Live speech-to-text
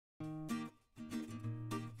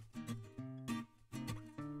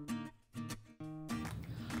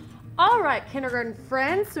All right, kindergarten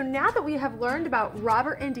friends, so now that we have learned about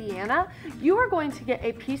Robert and Deanna, you are going to get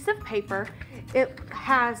a piece of paper. It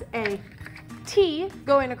has a T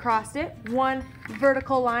going across it, one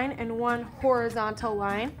vertical line and one horizontal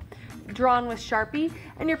line drawn with Sharpie,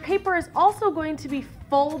 and your paper is also going to be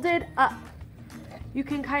folded up. You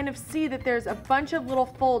can kind of see that there's a bunch of little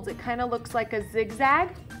folds. It kind of looks like a zigzag,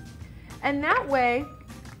 and that way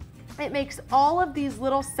it makes all of these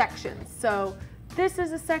little sections. So this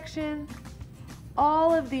is a section,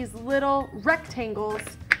 all of these little rectangles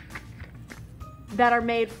that are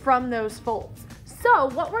made from those folds. So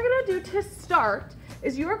what we're gonna do to start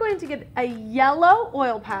is you are going to get a yellow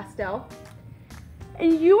oil pastel,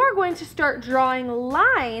 and you are going to start drawing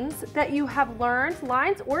lines that you have learned,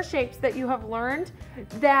 lines or shapes that you have learned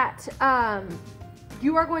that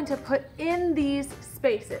you are going to put in these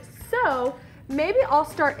spaces. So maybe I'll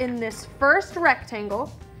start in this first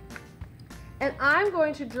rectangle, and I'm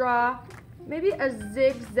going to draw maybe a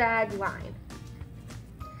zigzag line.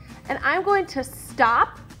 And I'm going to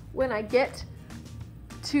stop when I get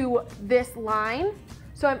to this line.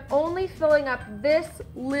 So I'm only filling up this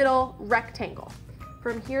little rectangle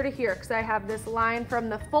from here to here, because I have this line from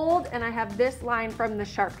the fold and I have this line from the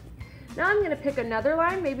Sharpie. Now I'm gonna pick another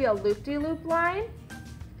line, maybe a loop-de-loop line,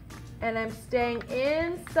 and I'm staying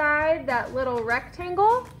inside that little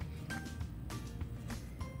rectangle.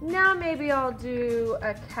 Now maybe I'll do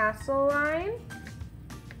a castle line.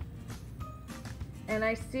 And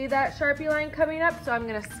I see that Sharpie line coming up, so I'm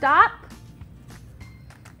gonna stop.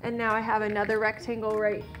 And now I have another rectangle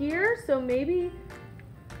right here. So maybe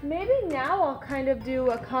now I'll kind of do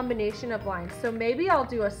a combination of lines. So maybe I'll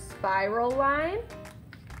do a spiral line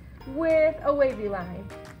with a wavy line.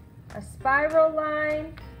 A spiral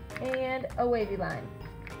line and a wavy line.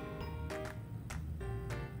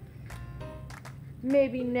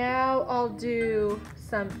 Maybe now I'll do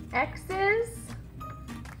some X's.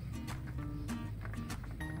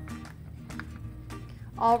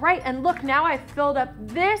 All right, and look, now I've filled up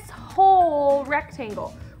this whole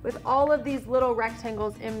rectangle with all of these little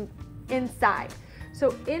rectangles inside.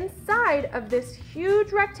 So inside of this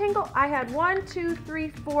huge rectangle, I had 1, 2, 3,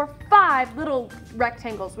 4, 5 little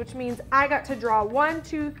rectangles, which means I got to draw 1,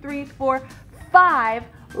 2, 3, 4, 5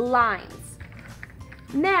 lines.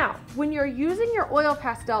 Now, when you're using your oil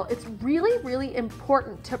pastel, it's really, really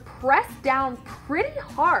important to press down pretty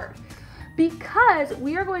hard, because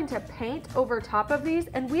we are going to paint over top of these,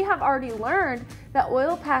 and we have already learned that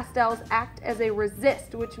oil pastels act as a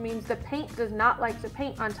resist, which means the paint does not like to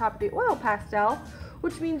paint on top of the oil pastel,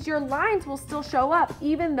 which means your lines will still show up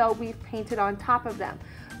even though we've painted on top of them.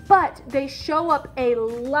 But they show up a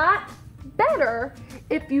lot better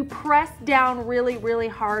if you press down really, really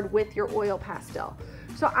hard with your oil pastel.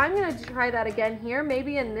 So I'm gonna try that again here.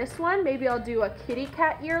 Maybe in this one, maybe I'll do a kitty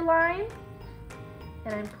cat ear line.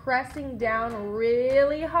 And I'm pressing down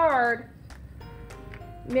really hard.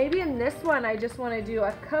 Maybe in this one, I just want to do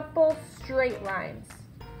a couple straight lines.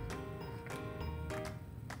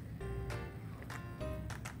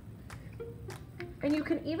 And you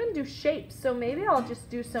can even do shapes. So maybe I'll just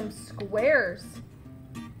do some squares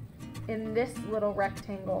in this little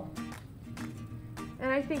rectangle. And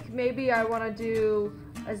I think maybe I want to do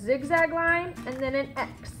a zigzag line and then an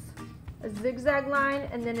X. A zigzag line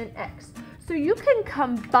and then an X. So you can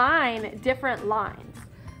combine different lines.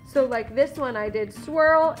 So like this one I did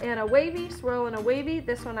swirl and a wavy, swirl and a wavy.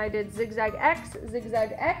 This one I did zigzag X,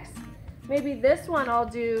 zigzag X. Maybe this one I'll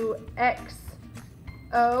do X,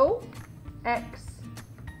 O, X,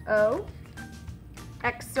 O,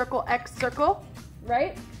 X circle,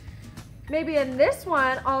 right? Maybe in this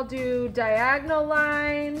one I'll do diagonal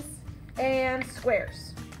lines and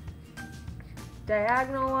squares.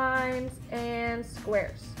 Diagonal lines and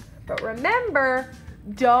squares. But remember,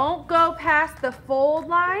 don't go past the fold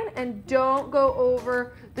line and don't go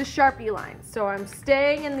over the Sharpie line. So I'm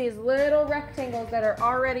staying in these little rectangles that are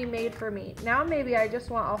already made for me. Now maybe I just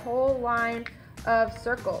want a whole line of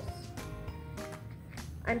circles.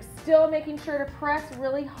 I'm still making sure to press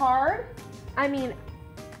really hard. I mean,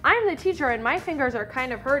 I'm the teacher and my fingers are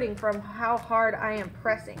kind of hurting from how hard I am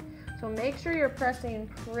pressing. So make sure you're pressing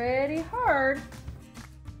pretty hard.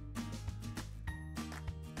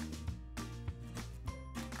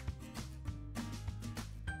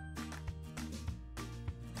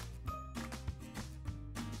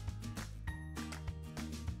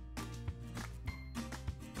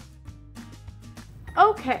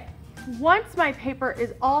 Okay, once my paper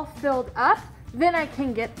is all filled up, then I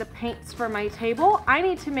can get the paints for my table. I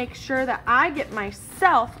need to make sure that I get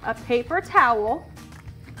myself a paper towel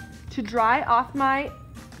to dry off my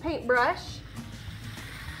paintbrush.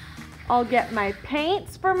 I'll get my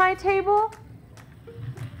paints for my table,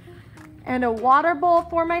 and a water bowl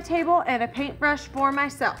for my table, and a paintbrush for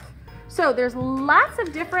myself. So there's lots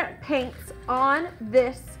of different paints on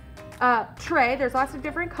this tray. There's lots of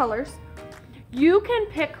different colors. You can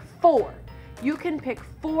pick 4. You can pick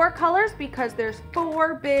 4 colors because there's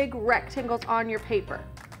 4 big rectangles on your paper,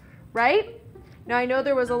 right? Now I know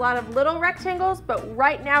there was a lot of little rectangles, but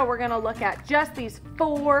right now we're gonna look at just these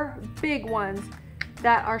 4 big ones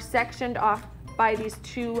that are sectioned off by these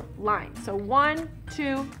 2 lines. So 1,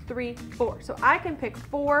 2, 3, 4. So I can pick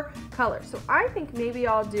 4 colors. So I think maybe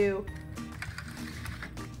I'll do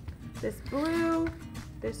this blue,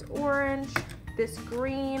 this orange, this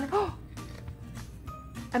green.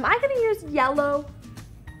 Am I gonna use yellow?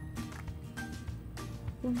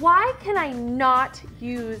 Why can I not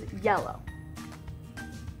use yellow?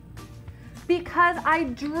 Because I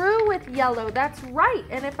drew with yellow, that's right.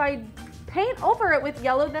 And if I paint over it with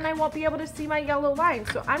yellow, then I won't be able to see my yellow lines.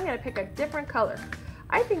 So I'm gonna pick a different color.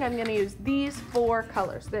 I think I'm gonna use these 4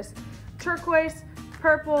 colors, this turquoise,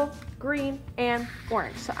 purple, green, and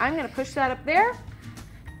orange. So I'm gonna push that up there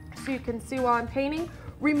so you can see while I'm painting.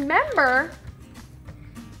 Remember,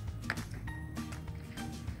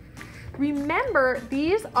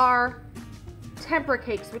 these are tempera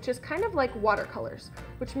cakes, which is kind of like watercolors,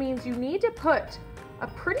 which means you need to put a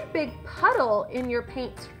pretty big puddle in your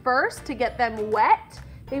paints first to get them wet.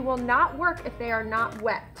 They will not work if they are not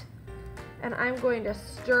wet. And I'm going to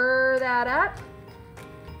stir that up.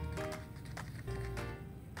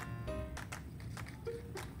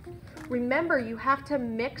 Remember, you have to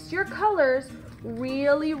mix your colors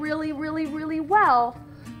really, really, really, really well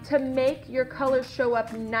to make your colors show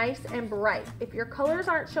up nice and bright. If your colors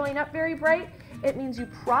aren't showing up very bright, it means you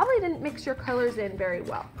probably didn't mix your colors in very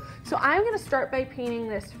well. So I'm gonna start by painting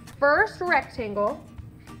this first rectangle.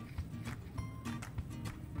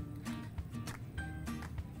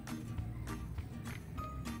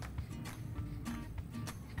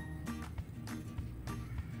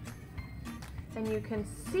 And you can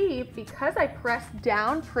see, because I pressed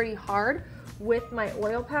down pretty hard with my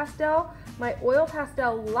oil pastel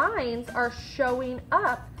lines are showing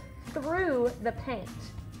up through the paint.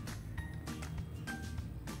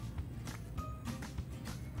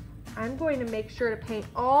 I'm going to make sure to paint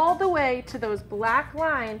all the way to those black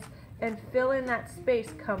lines and fill in that space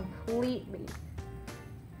completely.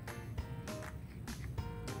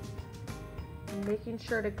 I'm making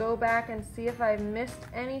sure to go back and see if I missed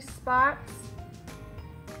any spots.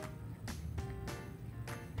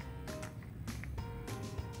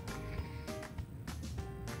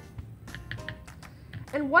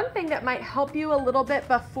 And one thing that might help you a little bit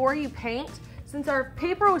before you paint, since our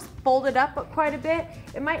paper was folded up quite a bit,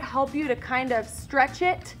 it might help you to kind of stretch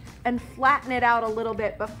it and flatten it out a little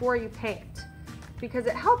bit before you paint, because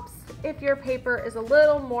it helps if your paper is a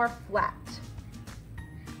little more flat.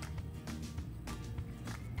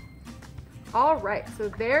 All right, so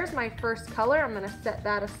there's my first color. I'm gonna set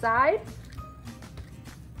that aside.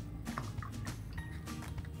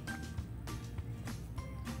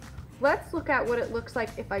 Let's look at what it looks like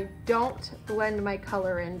if I don't blend my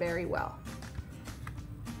color in very well.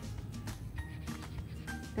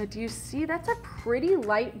 Now, do you see that's a pretty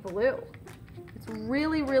light blue? It's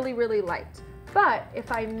really, really, really light. But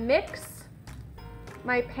if I mix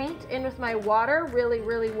my paint in with my water really,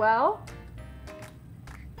 really well,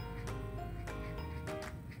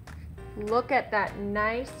 look at that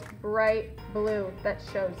nice bright blue that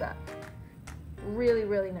shows up. Really,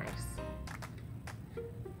 really nice.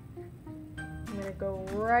 I'm gonna go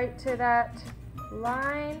right to that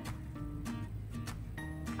line.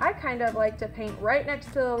 I kind of like to paint right next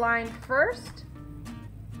to the line first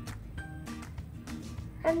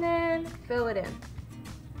and then fill it in.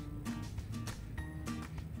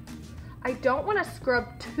 I don't want to scrub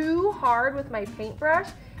too hard with my paintbrush.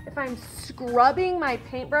 If I'm scrubbing my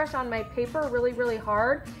paintbrush on my paper really, really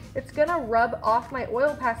hard, it's gonna rub off my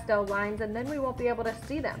oil pastel lines and then we won't be able to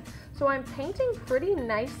see them. So I'm painting pretty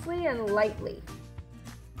nicely and lightly.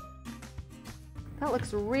 That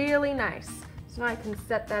looks really nice. So now I can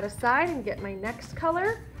set that aside and get my next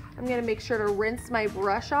color. I'm gonna make sure to rinse my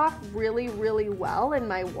brush off really, really well in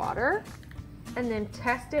my water and then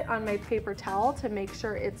test it on my paper towel to make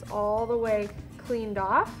sure it's all the way cleaned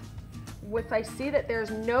off. If I see that there's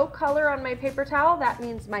no color on my paper towel, that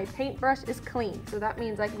means my paintbrush is clean. So that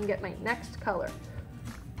means I can get my next color.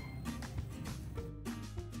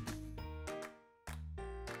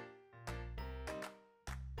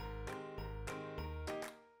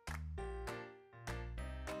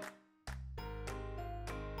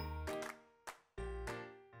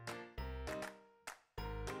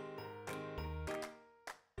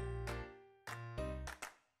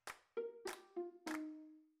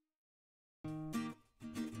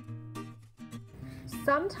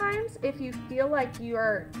 sometimes if you feel like you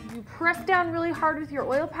press down really hard with your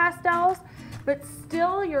oil pastels, but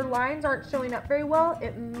still your lines aren't showing up very well,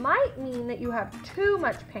 it might mean that you have too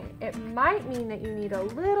much paint. It might mean that you need a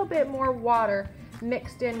little bit more water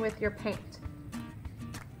mixed in with your paint.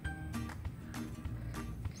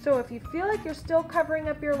 So if you feel like you're still covering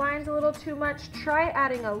up your lines a little too much, try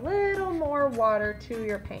adding a little more water to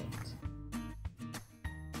your paint.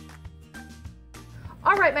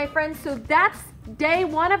 All right, my friends, so that's day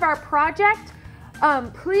one of our project.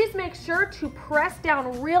 Please make sure to press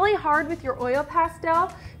down really hard with your oil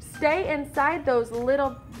pastel. Stay inside those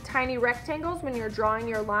little tiny rectangles when you're drawing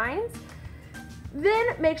your lines.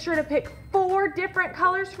 Then make sure to pick 4 different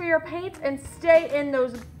colors for your paints and stay in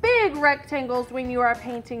those big rectangles when you are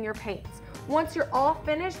painting your paints. Once you're all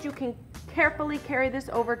finished, you can carefully carry this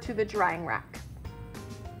over to the drying rack.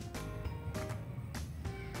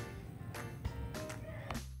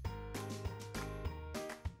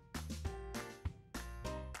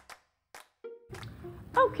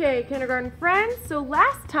 Okay, kindergarten friends, so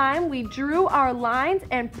last time we drew our lines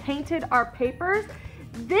and painted our papers.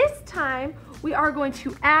 This time we are going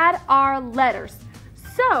to add our letters.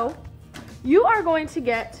 So you are going to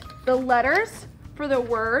get the letters for the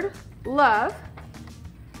word love,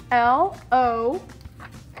 L-O-V-E.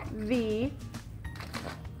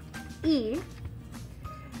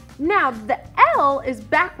 Now the L is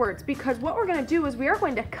backwards because what we're going to do is we are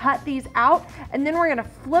going to cut these out and then we're going to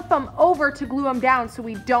flip them over to glue them down so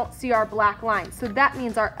we don't see our black lines. So that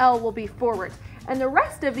means our L will be forwards. And the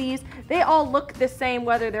rest of these, they all look the same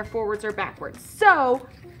whether they're forwards or backwards. So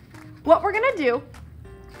what we're going to do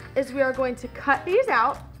is we are going to cut these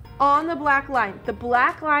out on the black line. The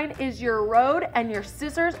black line is your road and your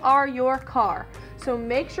scissors are your car. So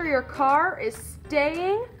make sure your car is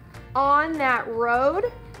staying on that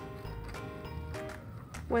road.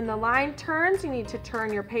 When the line turns, you need to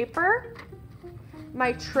turn your paper.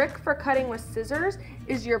 My trick for cutting with scissors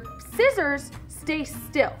is your scissors stay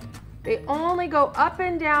still. They only go up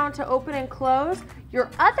and down to open and close. Your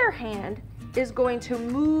other hand is going to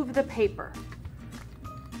move the paper.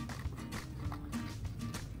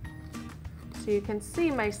 So you can see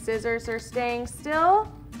my scissors are staying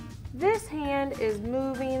still. This hand is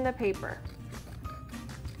moving the paper.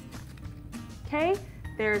 Okay,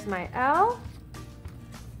 there's my L.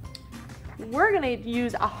 We're going to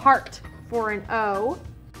use a heart for an O.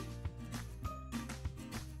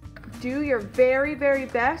 Do your very, very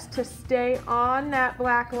best to stay on that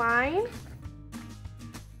black line.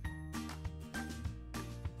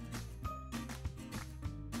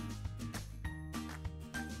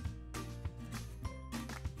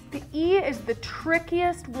 The E is the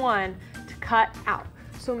trickiest one to cut out.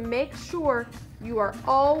 So make sure you are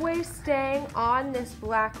always staying on this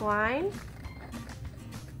black line.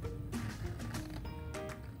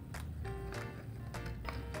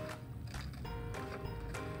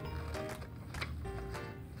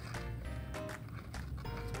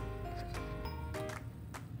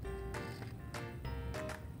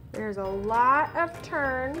 There's a lot of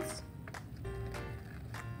turns.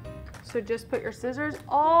 So just put your scissors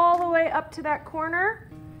all the way up to that corner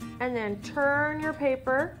and then turn your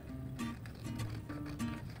paper.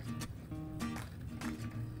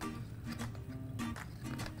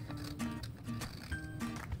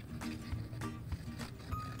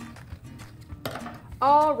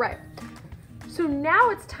 All right, so now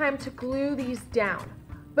it's time to glue these down.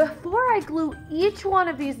 Before I glue each one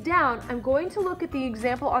of these down, I'm going to look at the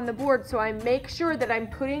example on the board so I make sure that I'm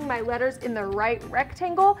putting my letters in the right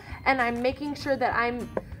rectangle and I'm making sure that I'm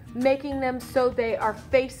making them so they are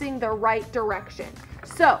facing the right direction.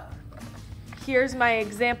 So here's my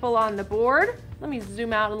example on the board. Let me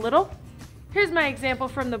zoom out a little. Here's my example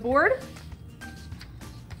from the board.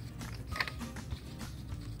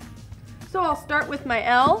 So I'll start with my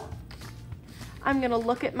L. I'm going to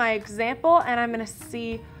look at my example and I'm going to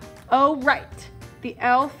see, oh right, the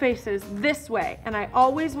L faces this way. And I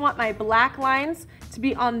always want my black lines to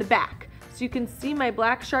be on the back. So you can see my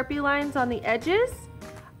black Sharpie lines on the edges.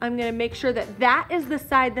 I'm going to make sure that that is the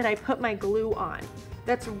side that I put my glue on.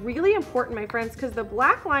 That's really important, my friends, because the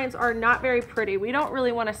black lines are not very pretty. We don't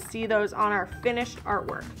really want to see those on our finished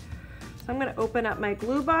artwork. So I'm going to open up my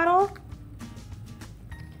glue bottle.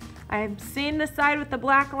 I'm seeing the side with the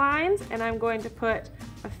black lines and I'm going to put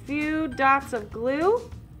a few dots of glue.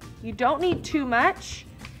 You don't need too much.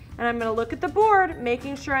 And I'm going to look at the board,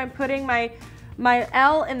 making sure I'm putting my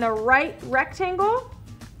L in the right rectangle.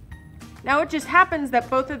 Now it just happens that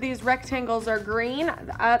both of these rectangles are green.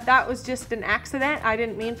 That was just an accident. I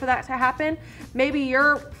didn't mean for that to happen. Maybe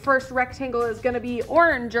your first rectangle is going to be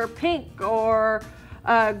orange or pink or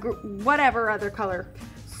whatever other color.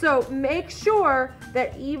 So make sure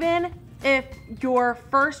that even if your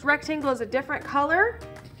first rectangle is a different color,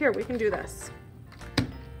 here, we can do this.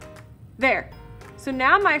 There. So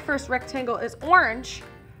now my first rectangle is orange,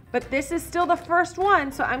 but this is still the first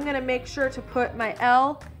one, so I'm gonna make sure to put my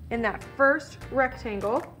L in that first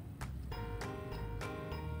rectangle.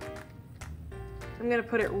 I'm gonna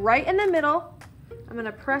put it right in the middle. I'm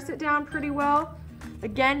gonna press it down pretty well.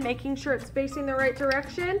 Again, making sure it's facing the right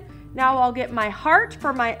direction. Now I'll get my heart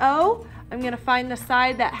for my O. I'm gonna find the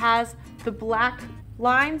side that has the black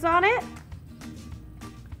lines on it.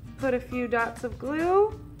 Put a few dots of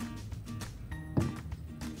glue.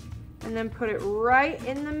 And then put it right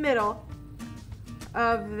in the middle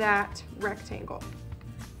of that rectangle.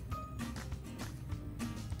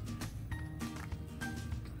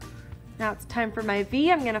 Now it's time for my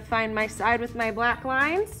V. I'm gonna find my side with my black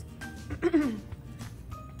lines.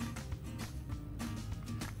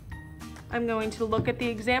 I'm going to look at the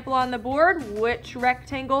example on the board. Which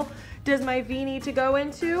rectangle does my V need to go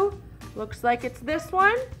into? Looks like it's this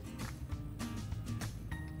one.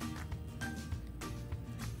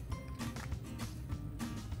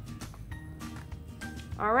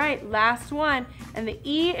 All right, last one. And the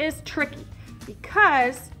E is tricky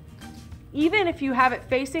because even if you have it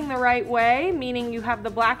facing the right way, meaning you have the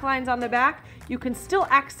black lines on the back, you can still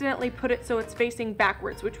accidentally put it so it's facing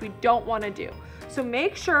backwards, which we don't want to do. So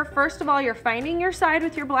make sure, first of all, you're finding your side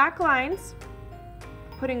with your black lines,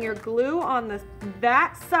 putting your glue on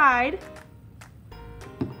that side.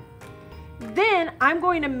 Then I'm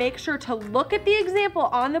going to make sure to look at the example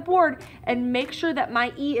on the board and make sure that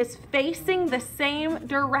my E is facing the same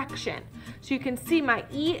direction. So you can see my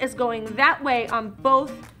E is going that way on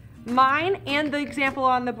both mine and the example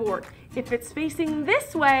on the board. If it's facing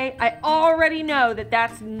this way, I already know that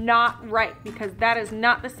that's not right because that is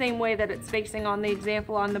not the same way that it's facing on the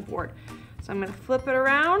example on the board. So I'm going to flip it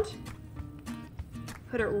around,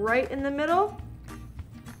 put it right in the middle.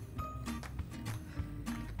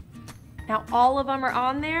 Now all of them are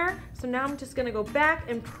on there, so now I'm just gonna go back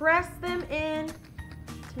and press them in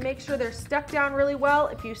to make sure they're stuck down really well.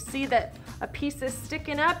 If you see that a piece is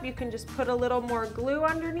sticking up, you can just put a little more glue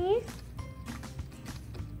underneath.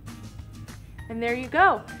 And there you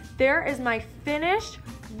go. There is my finished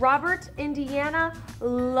Robert Indiana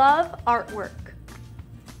love artwork.